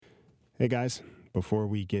Hey guys, before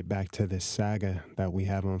we get back to this saga that we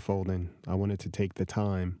have unfolding, I wanted to take the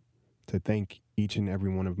time to thank each and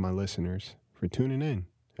every one of my listeners for tuning in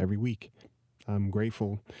every week. I'm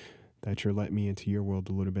grateful that you're letting me into your world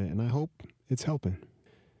a little bit, and I hope it's helping.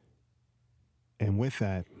 And with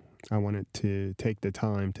that, I wanted to take the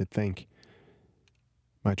time to thank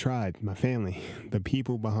my tribe, my family, the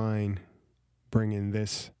people behind bringing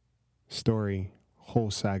this story,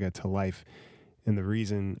 whole saga to life. And the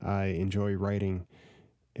reason I enjoy writing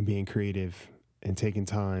and being creative and taking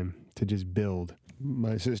time to just build.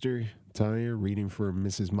 My sister, Tanya, reading for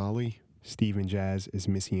Mrs. Molly. Steve and Jazz is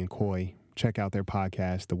Missy and Coy. Check out their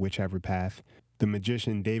podcast, The Whichever Path. The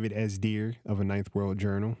magician David S. Deer of A Ninth World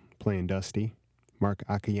Journal, playing Dusty. Mark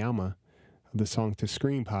Akiyama of the Song to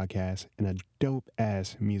Scream podcast, and a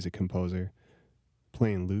dope-ass music composer,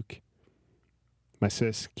 playing Luke. My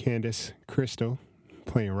sis, Candace Crystal,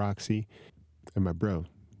 playing Roxy. And my bro,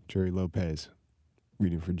 Jerry Lopez,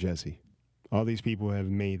 reading for Jesse. All these people have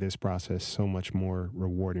made this process so much more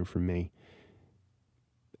rewarding for me.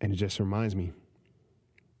 And it just reminds me,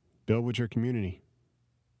 build with your community.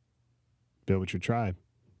 Build with your tribe.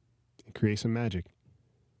 And create some magic.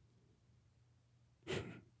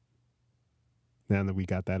 Now that we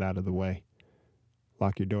got that out of the way,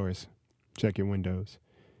 lock your doors, check your windows,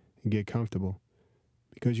 and get comfortable,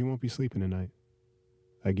 because you won't be sleeping tonight.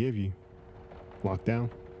 I give you Lockdown,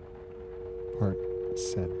 Part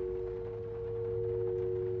 7.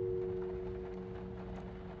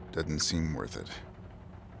 Doesn't seem worth it.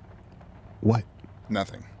 What?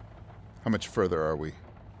 Nothing. How much further are we?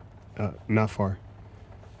 Not far.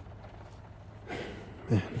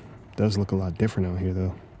 Man, does look a lot different out here,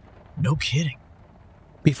 though. No kidding.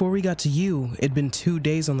 Before we got to you, it'd been 2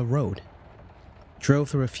 days on the road. Drove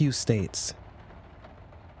through a few states.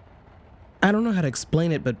 I don't know how to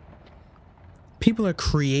explain it, but people are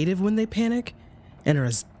creative when they panic and are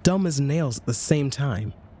as dumb as nails at the same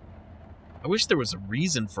time. I wish there was a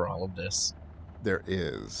reason for all of this. There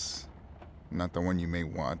is. Not the one you may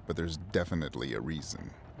want, but there's definitely a reason.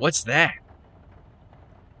 What's that?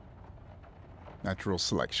 Natural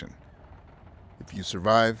selection. If you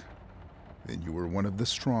survive, then you were one of the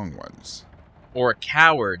strong ones. Or a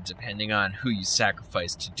coward, depending on who you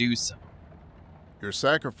sacrifice to do so. Your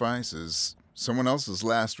sacrifice is someone else's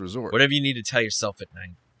last resort. Whatever you need to tell yourself at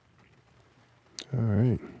night. All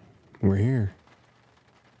right, we're here.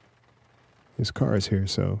 His car is here,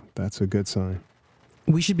 so that's a good sign.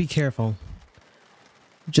 We should be careful.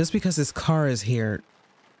 Just because his car is here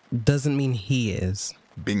doesn't mean he is.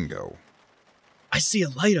 Bingo. I see a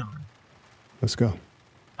light on. Let's go.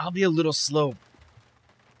 I'll be a little slow,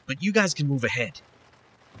 but you guys can move ahead.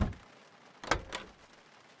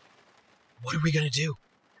 What are we gonna do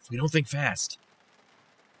if we don't think fast?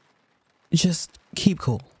 Just keep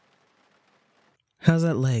cool. How's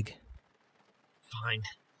that leg? Fine.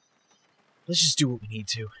 Let's just do what we need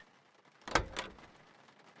to.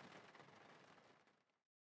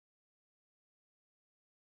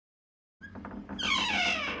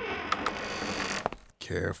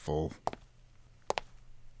 Careful.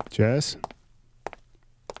 Jess?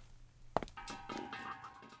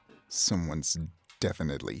 Someone's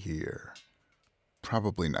definitely here.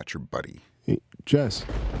 Probably not your buddy. Hey, Jess.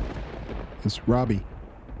 It's Robbie.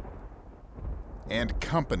 And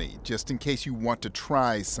company, just in case you want to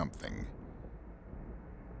try something.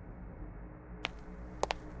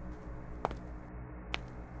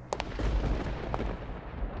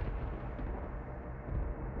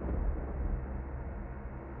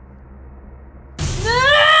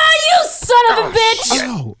 You son of a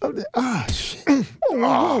bitch! Oh, shit.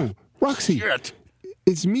 Whoa. Roxy. Shit.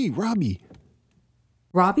 It's me, Robbie.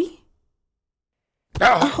 Robbie?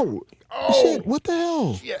 Oh, shit, what the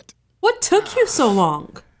hell? Shit. What took you so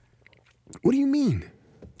long? What do you mean?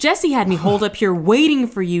 Jesse had me hold up here waiting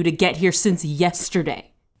for you to get here since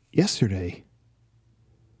yesterday. Yesterday?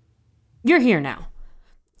 You're here now.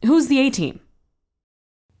 Who's the A-team?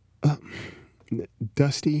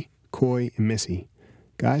 Dusty, Coy, and Missy.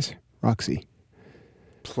 Guys, Roxy.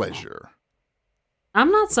 Pleasure.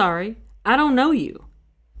 I'm not sorry. I don't know you.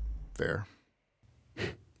 Fair.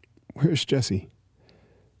 Where's Jesse?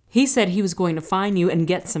 He said he was going to find you and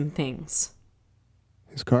get some things.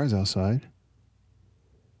 His car's outside.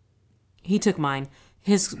 He took mine.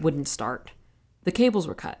 His wouldn't start. The cables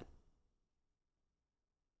were cut.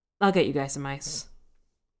 I'll get you guys some ice.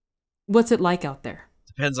 What's it like out there?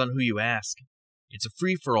 Depends on who you ask. It's a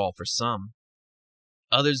free-for-all for some.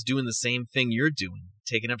 Others doing the same thing you're doing,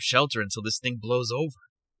 taking up shelter until this thing blows over.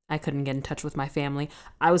 I couldn't get in touch with my family.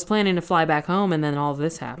 I was planning to fly back home, and then all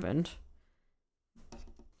this happened.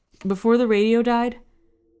 Before the radio died,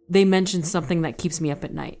 They mentioned something that keeps me up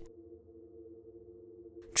at night.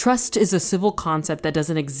 Trust is a civil concept that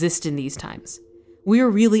doesn't exist in these times. We are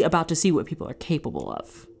really about to see what people are capable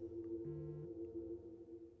of.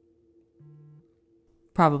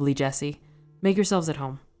 Probably Jesse. Make yourselves at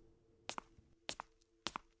home.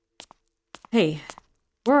 Hey,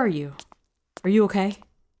 where are you? Are you okay?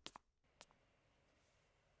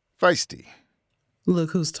 Feisty.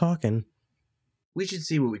 Look who's talking. We should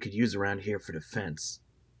see what we could use around here for defense.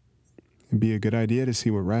 It'd be a good idea to see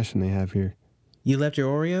what ration they have here. You left your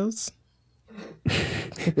Oreos?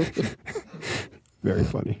 Very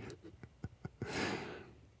funny.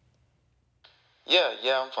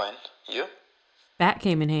 Yeah, I'm fine. You? Bat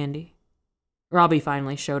came in handy. Robbie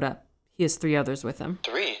finally showed up. He has 3 others with him.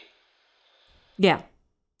 3? Yeah.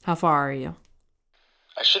 How far are you?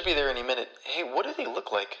 I should be there any minute. Hey, what do they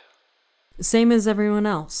look like? Same as everyone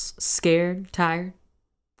else. Scared, tired.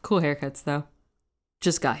 Cool haircuts, though.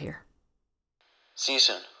 Just got here. See you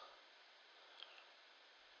soon.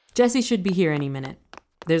 Jesse should be here any minute.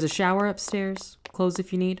 There's a shower upstairs. Clothes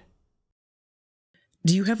if you need.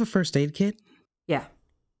 Do you have a first aid kit? Yeah.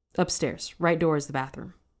 Upstairs. Right door is the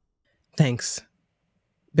bathroom. Thanks.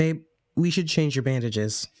 Babe, we should change your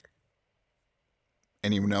bandages.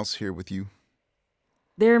 Anyone else here with you?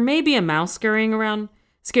 There may be a mouse scurrying around.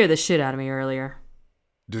 Scared the shit out of me earlier.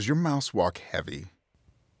 Does your mouse walk heavy?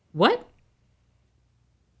 What?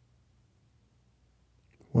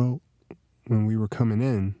 Well, when we were coming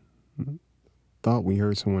in, thought we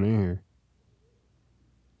heard someone in here.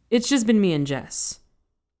 It's just been me and Jess.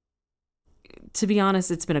 To be honest,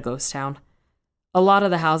 it's been a ghost town. A lot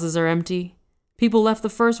of the houses are empty. People left the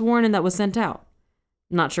first warning that was sent out.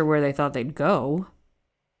 Not sure where they thought they'd go.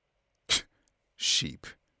 Sheep.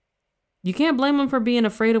 You can't blame them for being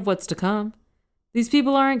afraid of what's to come. These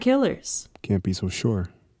people aren't killers. Can't be so sure.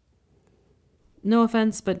 No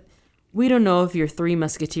offense, but we don't know if your 3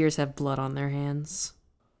 musketeers have blood on their hands.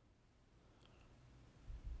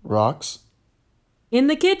 Rocks? In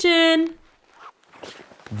the kitchen!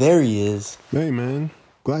 There he is. Hey, man.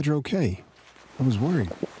 Glad you're okay. I was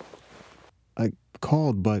worried. I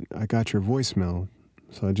called, but I got your voicemail,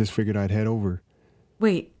 so I just figured I'd head over.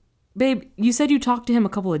 Wait, babe, you said you talked to him a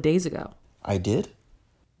couple of days ago. I did?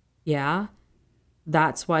 Yeah?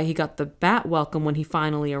 That's why he got the bat welcome when he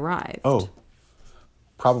finally arrived. Oh.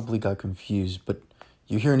 Probably got confused, but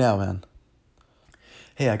you're here now, man.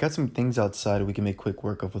 Hey, I got some things outside we can make quick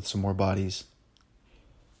work of with some more bodies.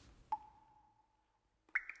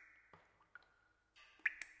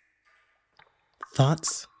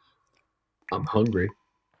 Thoughts? I'm hungry.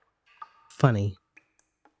 Funny.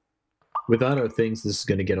 Without our things, this is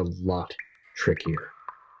going to get a lot trickier.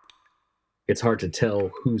 It's hard to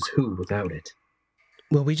tell who's who without it.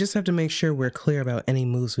 Well, we just have to make sure we're clear about any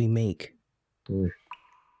moves we make.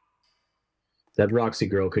 That Roxy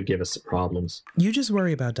girl could give us some problems. You just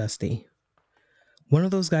worry about Dusty. One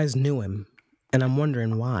of those guys knew him, and I'm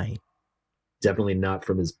wondering why. Definitely not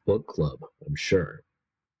from his book club, I'm sure.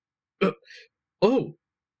 Oh!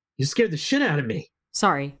 You scared the shit out of me!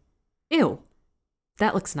 Sorry. Ew.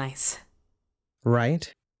 That looks nice.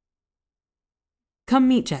 Right? Come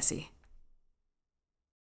meet Jesse.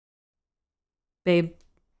 Babe,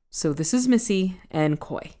 so this is Missy and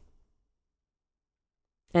Coy.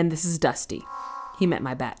 And this is Dusty. He met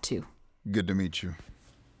my bat, too. Good to meet you.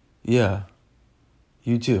 Yeah.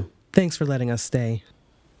 You too. Thanks for letting us stay.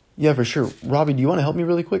 Yeah, for sure. Robbie, do you want to help me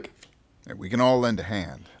really quick? And we can all lend a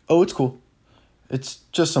hand. Oh, it's cool. It's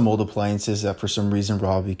just some old appliances that for some reason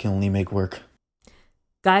Robbie can only make work.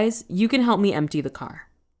 Guys, you can help me empty the car.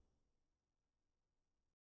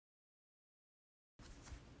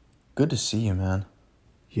 Good to see you, man.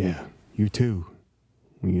 Yeah, you too.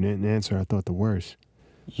 When you didn't answer, I thought the worst.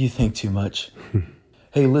 You think too much.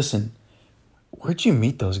 Hey, listen. Where'd you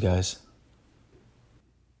meet those guys?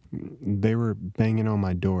 They were banging on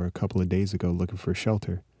my door a couple of days ago looking for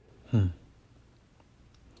shelter.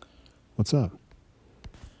 What's up?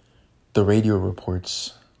 The radio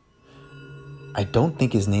reports. I don't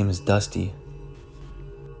think his name is Dusty.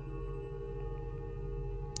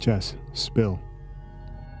 Jess, spill.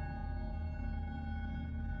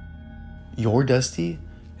 Your Dusty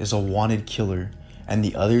is a wanted killer, and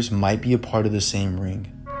the others might be a part of the same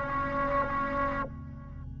ring.